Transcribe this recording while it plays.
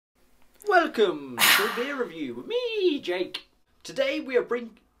Welcome to a beer review with me, Jake. Today we are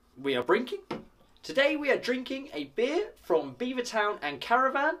drinking a beer from Beavertown and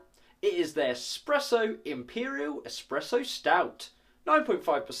Caravan. It is their Imperial Espresso Stout,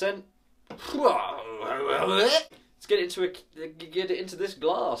 9.5%. Let's get it into this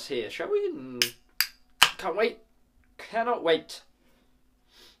glass here, shall we? Can't wait. Cannot wait.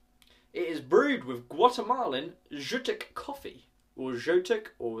 It is brewed with Guatemalan Jutuc coffee, or Jotuc,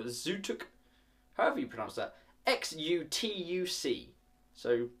 or Zutuc, however you pronounce that. Xutuc.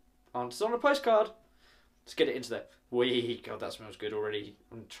 So, answers on a postcard. Let's get it into there. Wee, God, that smells good already.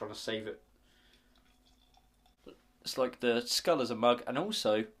 I'm trying to save it. It's like the skull as a mug, and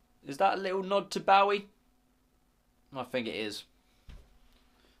also, is that a little nod to Bowie? I think it is.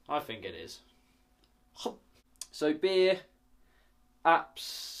 I think it is. So beer,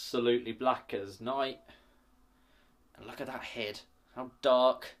 absolutely black as night. And look at that head. How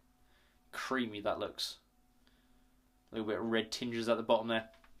dark, creamy that looks. A little bit of red tinges at the bottom there.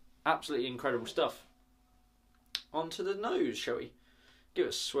 Absolutely incredible stuff. Onto the nose, shall we? Give it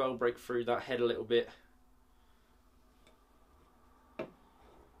a swell, break through that head a little bit.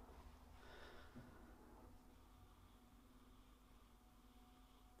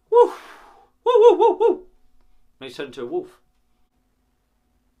 Woo! Woo, woo, woo, woo! Now he's turned into a wolf.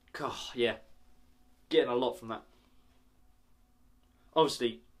 God, yeah. Getting a lot from that.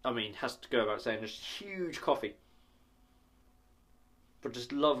 Obviously, I mean, has to go without saying, just huge coffee. But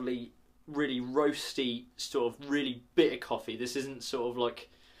just lovely, really roasty, sort of really bitter coffee. This isn't sort of like...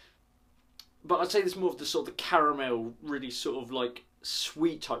 But I'd say this is more of the sort of the caramel, really sort of like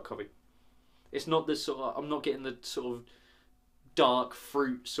sweet type coffee. It's not this sort of... I'm not getting the sort of dark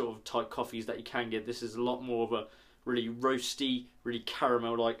fruit sort of type coffees that you can get. This is a lot more of a really roasty, really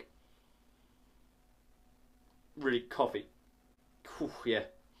caramel-like, really coffee. Whew, yeah.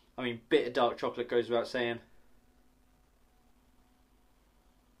 I mean, bitter dark chocolate goes without saying.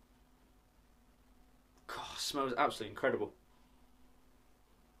 God, smells absolutely incredible.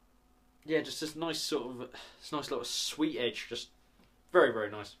 Yeah, just this nice sort of, this nice little sweet edge. Just very,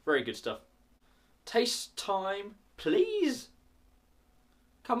 very nice. Very good stuff. Taste time, please.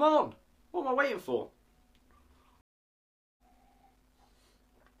 Come on. What am I waiting for?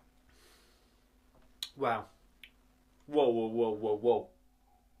 Wow. Whoa, whoa, whoa, whoa, whoa.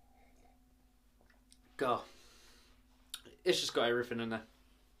 God. It's just got everything in there.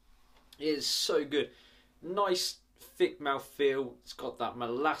 It is so good. Nice, thick mouthfeel. It's got that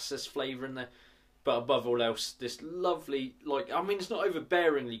molasses flavour in there. But above all else, this lovely, like, I mean, it's not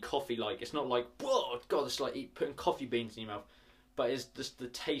overbearingly coffee-like. It's not like, whoa, God, it's like putting coffee beans in your mouth. But it's just the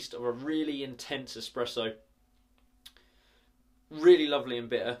taste of a really intense espresso. Really lovely and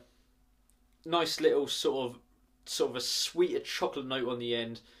bitter. Nice little sort of a sweeter chocolate note on the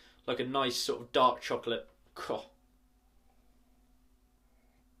end, like a nice sort of dark chocolate.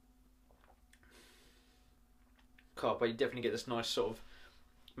 God, but you definitely get this nice sort of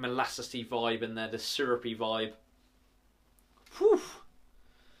molassesy vibe in there, the syrupy vibe. Whew.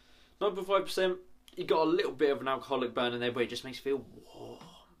 9.5%. You got a little bit of an alcoholic burn in there, but it just makes you feel warm.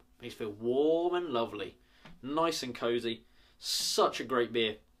 Makes you feel warm and lovely, nice and cozy. Such a great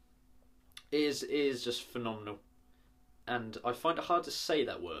beer. It is just phenomenal. And I find it hard to say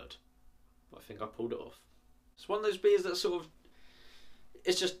that word. But I think I pulled it off. It's one of those beers that sort of...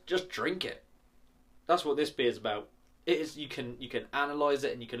 It's just drink it. That's what this beer's about. It is, you can analyse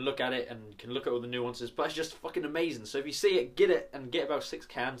it and you can look at it and you can look at all the nuances, but it's just fucking amazing. So if you see it, get it and get about 6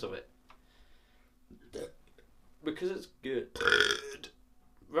 cans of it. Because it's good.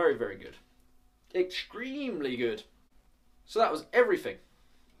 Very, very good. Extremely good. So that was everything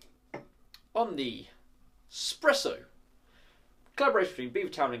on the Espresso. Collaboration between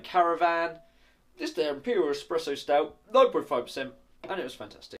Beavertown and Caravan. This is their Imperial Espresso Stout, 9.5%, and it was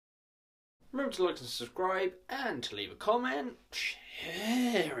fantastic. Remember to like and subscribe, and to leave a comment.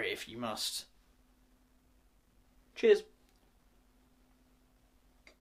 Share if you must. Cheers.